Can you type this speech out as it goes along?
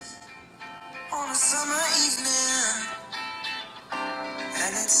a summer evening,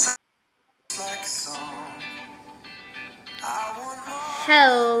 and it sounds like a song. I want more.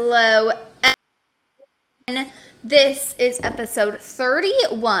 Hello, everyone. This is episode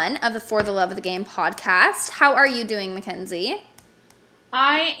 31 of the For the Love of the Game podcast. How are you doing, Mackenzie?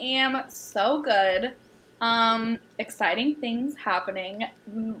 I am so good. Exciting things happening.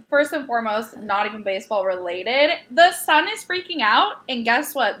 First and foremost, not even baseball related. The sun is freaking out, and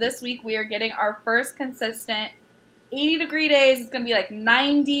guess what? This week we are getting our first consistent 80-degree days. It's going to be like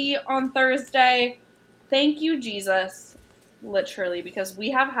 90 on Thursday. Thank you, Jesus, literally, because we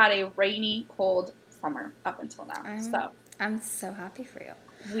have had a rainy, cold summer up until now. I'm so happy for you.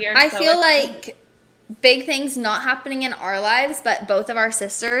 I feel like big things not happening in our lives, but both of our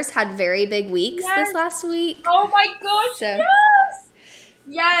sisters had very big weeks this last week. Oh my gosh, So- yes!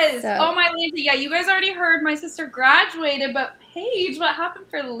 Yes. So- Oh my Lindsay. Yeah, you guys already heard my sister graduated, but Paige, what happened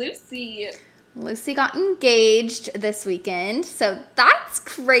for Lucy? Lucy got engaged this weekend, so that's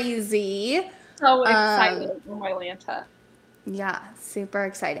crazy. So excited. Oh my Lanta. Yeah, super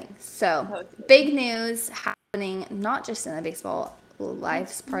exciting. So, big news happening not just in the baseball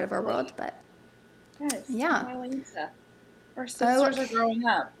lives part of our world, but Yes. yeah. Oh my Lanta. Our sisters are growing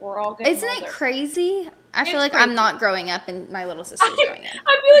up. We're all getting Isn't older. it crazy? I feel It's like crazy. I'm not growing up and my little sister's growing up.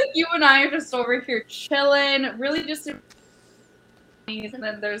 I feel like you and I are just over here chilling, really just and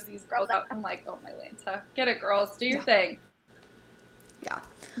then there's these girls out. I'm like, oh my Lanta. Get it, girls. Do your thing. Yeah.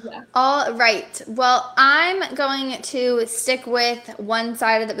 Yeah. All right. Well, I'm going to stick with one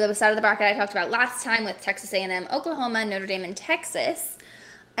side of the side of the bracket I talked about last time with Texas A&M, Oklahoma, Notre Dame, and Texas.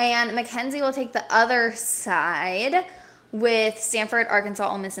 And Mackenzie will take the other side with Stanford,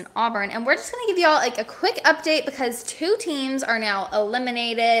 Arkansas, Ole Miss, and Auburn. And we're just going to give y'all like a quick update because two teams are now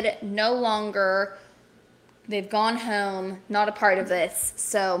eliminated, no longer. They've gone home, not a part of this.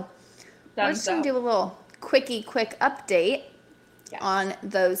 So we're just going to do a little quick update on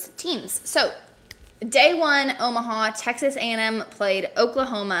those teams. So day one, Omaha, Texas A&M played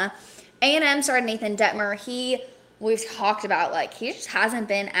Oklahoma. A&M started Nathan Detmer. We've talked about, like, he just hasn't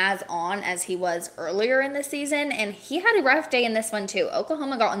been as on as he was earlier in the season, and he had a rough day in this one too.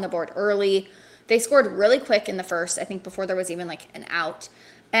 Oklahoma got on the board early. They scored really quick in the first, I think before there was even like an out.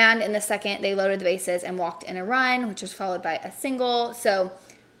 And in the second, they loaded the bases and walked in a run, which was followed by a single. So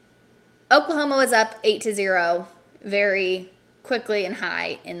Oklahoma was up 8-0 very quickly and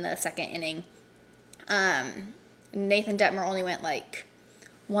high in the second inning. Nathan Detmer only went like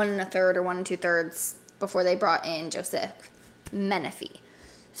 1 1/3 or 1 2/3 before they brought in Joseph Menifee.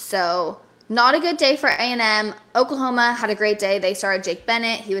 So not a good day for A&M. Oklahoma had a great day. They started Jake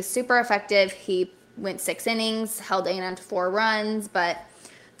Bennett. He was super effective. He went 6 innings, held A&M to 4 runs, but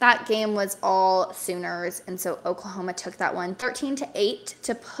that game was all Sooners, and so Oklahoma took that one 13-8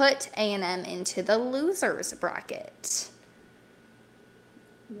 to put A&M into the losers bracket.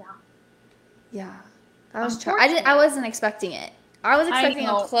 Yeah. That was I wasn't expecting it. I was expecting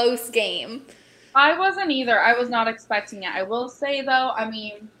a close game. I wasn't either. I was not expecting it. I will say, though, I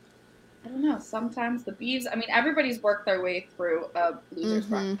mean, I don't know. Sometimes the Beavs, I mean, everybody's worked their way through a loser's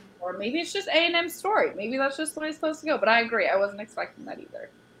bracket. Or maybe it's just A&M's story. Maybe that's just the way it's supposed to go. But I agree. I wasn't expecting that either.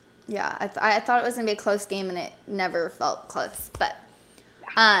 Yeah, I thought it was going to be a close game, and it never felt close. But,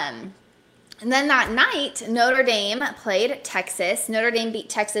 and then that night, Notre Dame played Texas. Notre Dame beat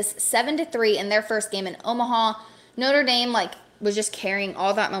Texas 7-3 in their first game in Omaha. Notre Dame, was just carrying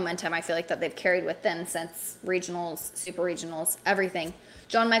all that momentum. I feel like that they've carried with them since regionals, super regionals, everything.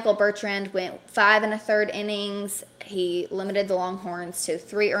 John Michael Bertrand went 5 1/3 innings. He limited the Longhorns to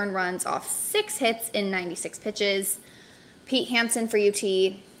 3 earned runs off 6 hits in 96 pitches. Pete Hansen for UT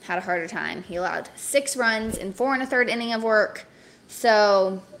had a harder time. He allowed 6 runs in 4 1/3 inning of work.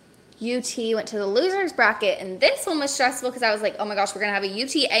 So UT went to the losers bracket, and this one was stressful because I was like, oh my gosh, we're going to have a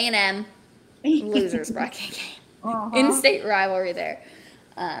UT A&M losers bracket game. In-state rivalry there.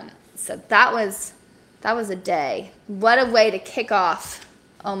 So that was a day. What a way to kick off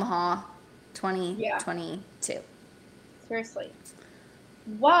Omaha 2022. Seriously.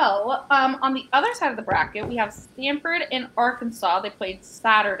 Well, on the other side of the bracket, we have Stanford and Arkansas. They played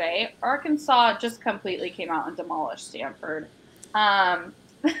Saturday. Arkansas just completely came out and demolished Stanford.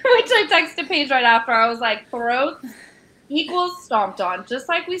 Which I texted Paige right after. I was like, throats equals stomped on. Just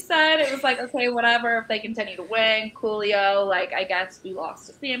like we said, it was like, okay, whatever. If they continue to win, coolio. I guess we lost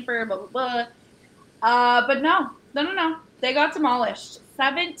to Stanford, blah, blah, blah. But no. They got demolished.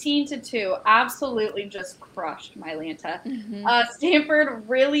 17-2. Absolutely just crushed my Lanta. Stanford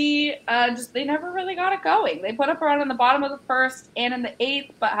really they never really got it going. They put up a run in the bottom of the first and in the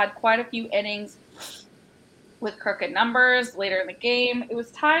 8th, but had quite a few innings. with crooked numbers later in the game. It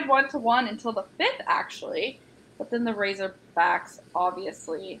was tied 1-1 until the 5th, actually. But then the Razorbacks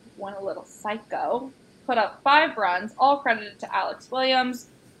obviously went a little psycho, put up 5 runs, all credited to Alex Williams,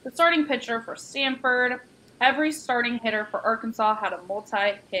 the starting pitcher for Stanford. Every starting hitter for Arkansas had a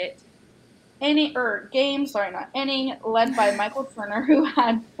multi-hit game, led by Michael Turner, who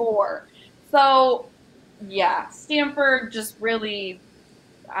had 4. So, yeah, Stanford just really,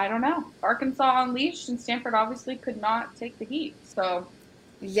 I don't know. Arkansas unleashed, and Stanford obviously could not take the heat. So,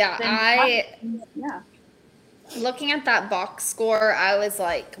 Yeah, looking at that box score, I was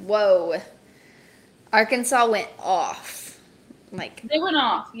like, whoa, Arkansas went off. Like, they went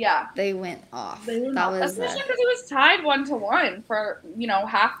off, yeah. They went off. That was especially because it was tied 1-1 for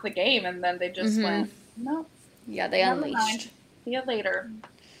half the game, and then they just went no. Yeah, they unleashed. Mind. See you later.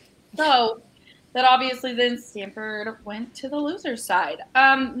 So that obviously then Stanford went to the loser's side.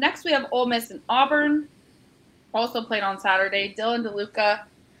 Next we have Ole Miss and Auburn. Also played on Saturday. Dylan DeLucia,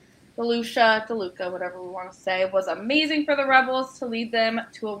 whatever we want to say, was amazing for the Rebels to lead them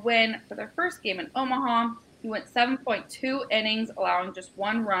to a win for their first game in Omaha. He went 7.2 innings, allowing just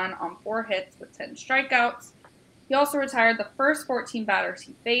 1 run on 4 hits with 10 strikeouts. He also retired the first 14 batters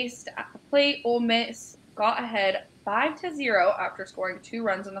he faced. At the plate, Ole Miss got ahead 5-0 after scoring 2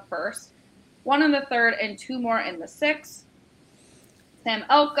 runs in the first, 1 in the third, and 2 more in the sixth. Sam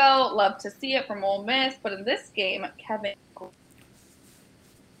Elko, loved to see it from Ole Miss, but in this game, Kevin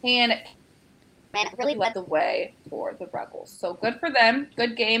really led the way for the Rebels. So good for them.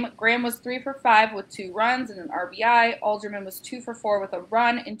 Good game. Graham was 3 for 5 with 2 runs and an RBI. Alderman was 2 for 4 with a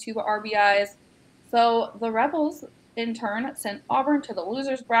run and 2 RBIs. So the Rebels, in turn, sent Auburn to the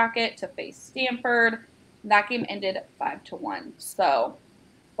losers bracket to face Stanford. That game ended 5-1. So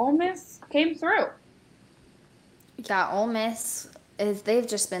Ole Miss came through. Yeah, Ole Miss they've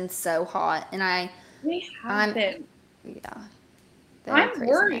just been so hot, and they have been. Yeah. I'm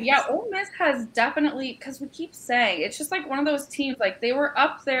worried. Nice. Yeah, Ole Miss has definitely, because we keep saying, it's just like one of those teams, like they were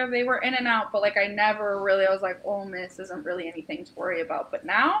up there, they were in and out, but like I was like, Ole Miss isn't really anything to worry about. But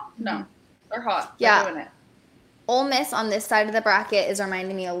now, no, they're hot. They're doing it. Ole Miss on this side of the bracket is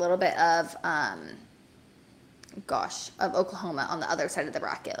reminding me a little bit of, of Oklahoma on the other side of the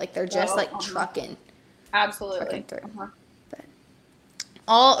bracket. Like they're just trucking. Absolutely. Trucking through.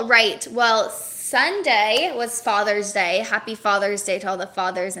 All right. Well, Sunday was Father's Day. Happy Father's Day to all the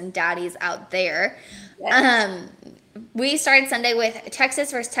fathers and daddies out there. Yes. We started Sunday with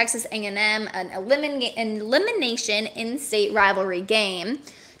Texas versus Texas A&M, an elimination in-state rivalry game.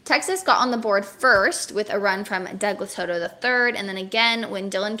 Texas got on the board first with a run from Douglas Hodo III, and then again when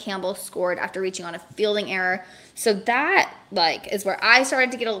Dylan Campbell scored after reaching on a fielding error. So that is where I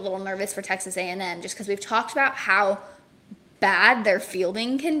started to get a little nervous for Texas A&M, just because we've talked about how bad their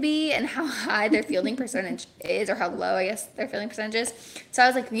fielding can be and how high their fielding percentage is, or how low, I guess, their fielding percentage is. So I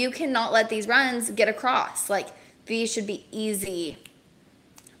was like, you cannot let these runs get across. Like, these should be easy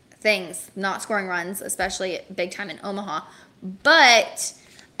things, not scoring runs, especially big time in Omaha. But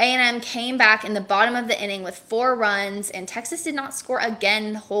A&M came back in the bottom of the inning with 4 runs, and Texas did not score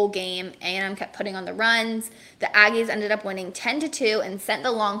again the whole game. A&M kept putting on the runs. The Aggies ended up winning 10-2 and sent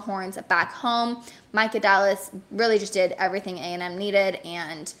the Longhorns back home. Micah Dallas really just did everything A&M needed,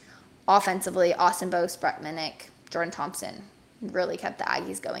 and offensively, Austin Bose, Brett Minnick, Jordan Thompson really kept the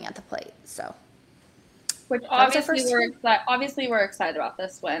Aggies going at the plate. So, which obviously we're excited about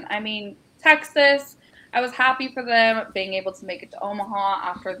this win. I mean, Texas, I was happy for them being able to make it to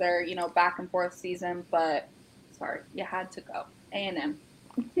Omaha after their, back and forth season, but sorry, you had to go. A&M.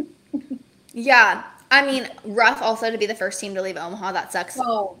 Yeah. I mean, rough also to be the first team to leave Omaha. That sucks.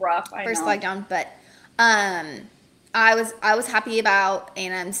 So rough, I know. First flag down, but I was happy about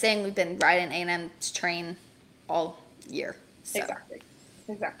A&M saying we've been riding A&M's train all year. So.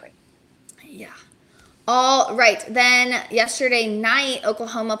 Exactly. Yeah. All right. Then yesterday night,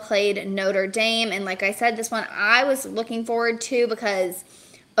 Oklahoma played Notre Dame. And like I said, this one I was looking forward to because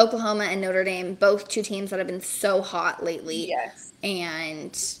Oklahoma and Notre Dame, both 2 teams that have been so hot lately. Yes.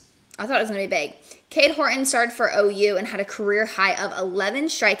 And I thought it was going to be big. Cade Horton started for OU and had a career high of 11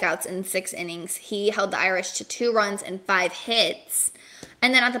 strikeouts in 6 innings. He held the Irish to 2 runs and 5 hits.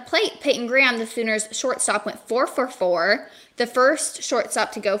 And then at the plate, Peyton Graham, the Sooners' shortstop, went 4 for 4. The first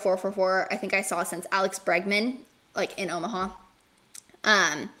shortstop to go 4 for 4, I think I saw since Alex Bregman, in Omaha.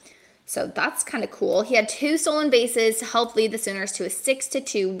 So that's kind of cool. He had 2 stolen bases to help lead the Sooners to a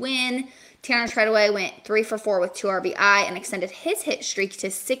 6-2 win. Tanner Treadaway went 3 for 4 with 2 RBI and extended his hit streak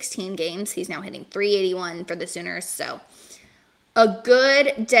to 16 games. He's now hitting .381 for the Sooners. So a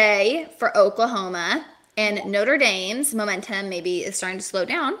good day for Oklahoma. And Notre Dame's momentum maybe is starting to slow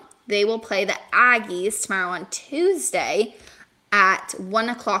down. they will play the Aggies tomorrow on Tuesday at 1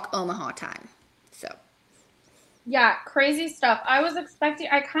 o'clock Omaha time. So. Yeah, crazy stuff. I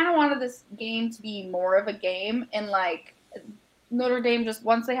kind of wanted this game to be more of a game, and like Notre Dame just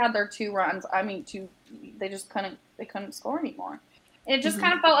once they had their 2 runs, they just couldn't score anymore. And it just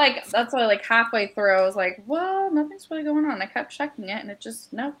kind of felt like that's why like halfway through I was like, well, nothing's really going on. I kept checking it, and it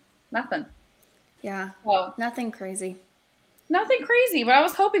just nothing. Yeah, Well, nothing crazy. Nothing crazy, but I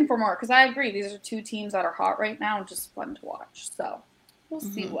was hoping for more because I agree these are 2 teams that are hot right now and just fun to watch. So we'll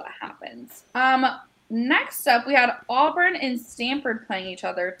see what happens. Next up, we had Auburn and Stanford playing each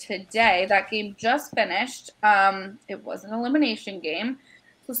other today. That game just finished. It was an elimination game.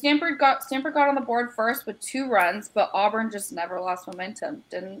 So Stanford got on the board first with 2 runs, but Auburn just never lost momentum.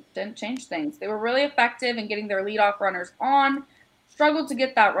 Didn't change things. They were really effective in getting their leadoff runners on. Struggled to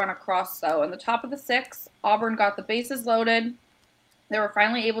get that run across, though. In the top of the 6th, Auburn got the bases loaded. They were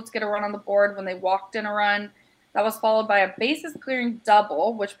finally able to get a run on the board when they walked in a run. That was followed by a bases-clearing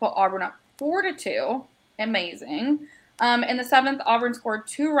double, which put Auburn up 4-2. Amazing. In the 7th, Auburn scored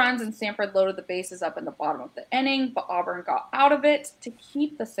 2 runs, and Stanford loaded the bases up in the bottom of the inning, but Auburn got out of it to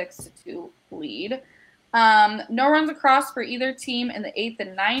keep the 6-2 lead. No runs across for either team in the 8th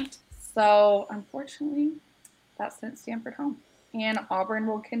and 9th, so unfortunately, that sent Stanford home. And Auburn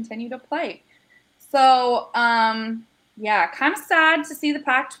will continue to play. So, yeah, kind of sad to see the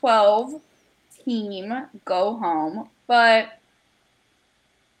Pac-12 team go home. But,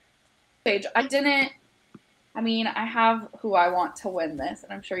 Paige, I have who I want to win this,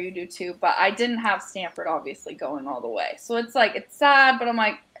 and I'm sure you do too, but I didn't have Stanford obviously going all the way. So it's like, it's sad, but I'm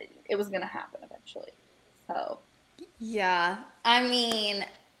like, it was going to happen eventually. So. Yeah,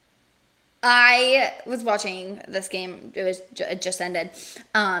 I was watching this game. It just ended,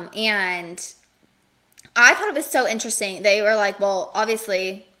 and I thought it was so interesting. They were like, well,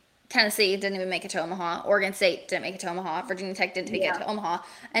 obviously, Tennessee didn't even make it to Omaha. Oregon State didn't make it to Omaha. Virginia Tech didn't make it to Omaha,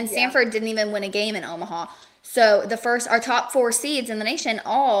 and Stanford didn't even win a game in Omaha. So our top 4 seeds in the nation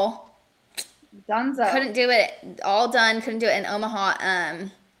all Dunzo. couldn't do it. All done. Couldn't do it in Omaha.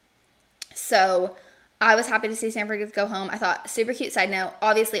 So I was happy to see Stanford go home. I thought, super cute side note,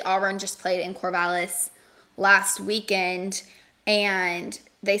 obviously Auburn just played in Corvallis last weekend, and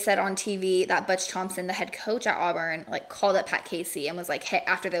they said on TV that Butch Thompson, the head coach at Auburn, like called up Pat Casey and was like, hey,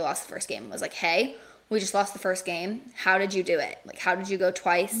 after they lost the first game, was like, hey, we just lost the first game. How did you do it? Like, how did you go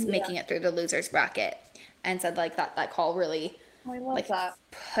twice making it through the losers bracket? And said like that call really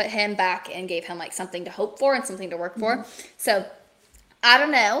put him back and gave him like something to hope for and something to work for. So I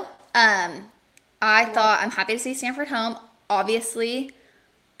don't know. I thought I'm happy to see Stanford home. Obviously,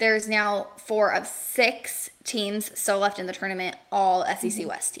 there's now 4 of 6 teams still left in the tournament, all SEC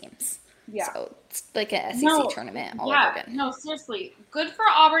West teams. Yeah. So it's like an SEC tournament all over again. No, seriously. Good for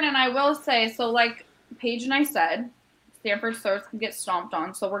Auburn, and I will say, so like Paige and I said, Stanford's throats can get stomped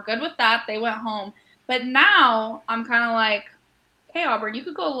on, so we're good with that. They went home. But now I'm kind of like, hey, Auburn, you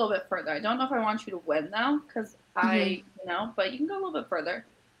could go a little bit further. I don't know if I want you to win, though, because but you can go a little bit further.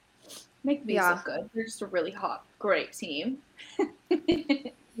 Make these look good. They're just a really hot, great team.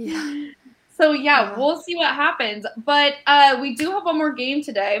 Yeah. So, we'll see what happens. But we do have one more game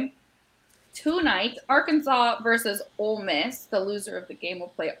today. Tonight, Arkansas versus Ole Miss. The loser of the game will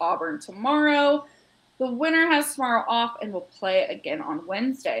play Auburn tomorrow. The winner has tomorrow off and will play again on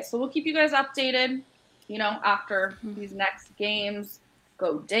Wednesday. So we'll keep you guys updated, after these next games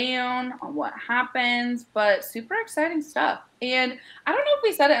go down on what happens. But super exciting stuff. And I don't know if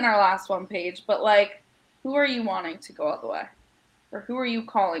we said it in our last one page, but like, who are you wanting to go all the way? Or who are you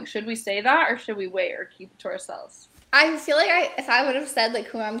calling? Should we say that or should we wait or keep it to ourselves? I feel like if I would have said like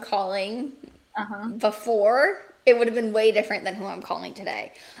who I'm calling before, it would have been way different than who I'm calling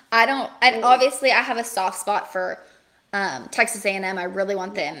today. And obviously I have a soft spot for Texas A&M. I really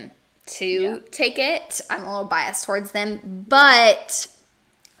want them to take it. I'm a little biased towards them, but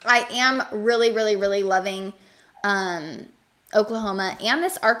I am really, really, really loving Oklahoma and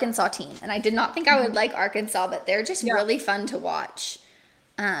this Arkansas team. And I did not think I would like Arkansas, but they're just really fun to watch.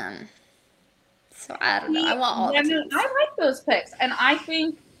 So I don't know. I want all the teams. I like those picks. And I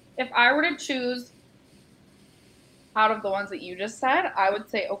think if I were to choose out of the ones that you just said, I would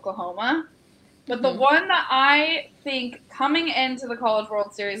say Oklahoma. But the one that I think coming into the College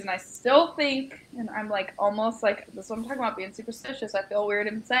World Series, and I still think, and I'm like almost like, this is what I'm talking about, being superstitious. I feel weird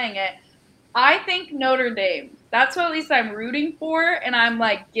in saying it. I think Notre Dame. That's what at least I'm rooting for, and I'm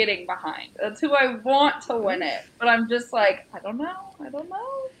like getting behind. That's who I want to win it. But I'm just like, I don't know.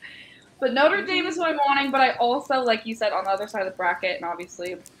 But Notre Dame is who I'm wanting, but I also, like you said, on the other side of the bracket, and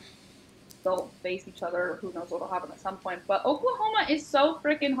obviously they'll face each other. Who knows what'll happen at some point? But Oklahoma is so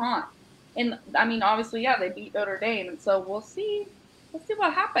freaking hot, and I mean, obviously, yeah, they beat Notre Dame, and so we'll see. We'll see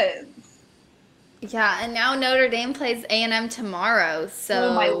what happens. Yeah, and now Notre Dame plays A&M tomorrow,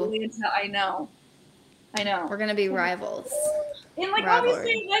 Oh my so Lanta, I know. we're gonna be rivals. And like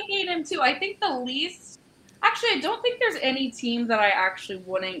obviously Rivalry. I like A&M too. I think the least actually I don't think there's any team that I actually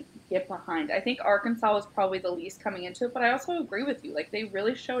wouldn't get behind. I think Arkansas was probably the least coming into it, but I also agree with you. Like they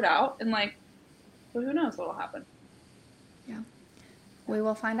really showed out and like but who knows what'll happen. Yeah. We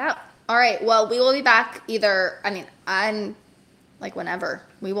will find out. All right. Well, we will be back either. I mean, I'm like whenever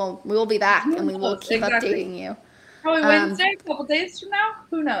we will be back, and Who we will knows? keep Exactly. updating you. Probably Um, Wednesday, a couple days from now.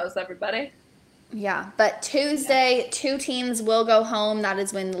 Who knows, everybody? yeah. But Tuesday, two teams will go home. That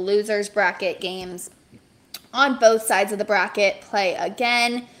is when the losers bracket games on both sides of the bracket play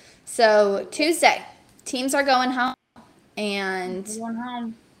again. So Tuesday, teams are going home, and We're going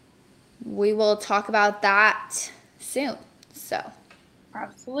home. we will talk about that soon. So,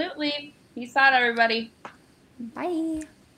 Absolutely. Peace out, everybody. bye.